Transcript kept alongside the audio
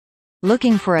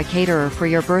Looking for a caterer for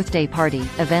your birthday party,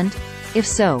 event? If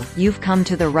so, you've come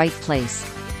to the right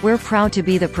place. We're proud to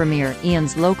be the premier,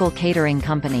 Ian's local catering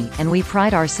company, and we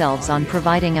pride ourselves on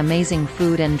providing amazing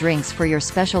food and drinks for your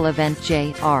special event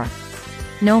Jr.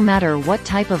 No matter what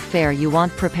type of fare you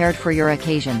want prepared for your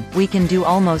occasion, we can do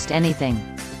almost anything.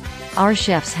 Our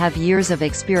chefs have years of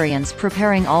experience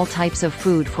preparing all types of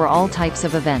food for all types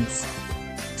of events.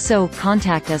 So,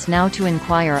 contact us now to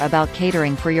inquire about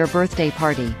catering for your birthday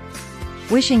party.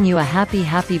 Wishing you a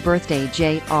happy birthday,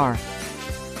 Jr.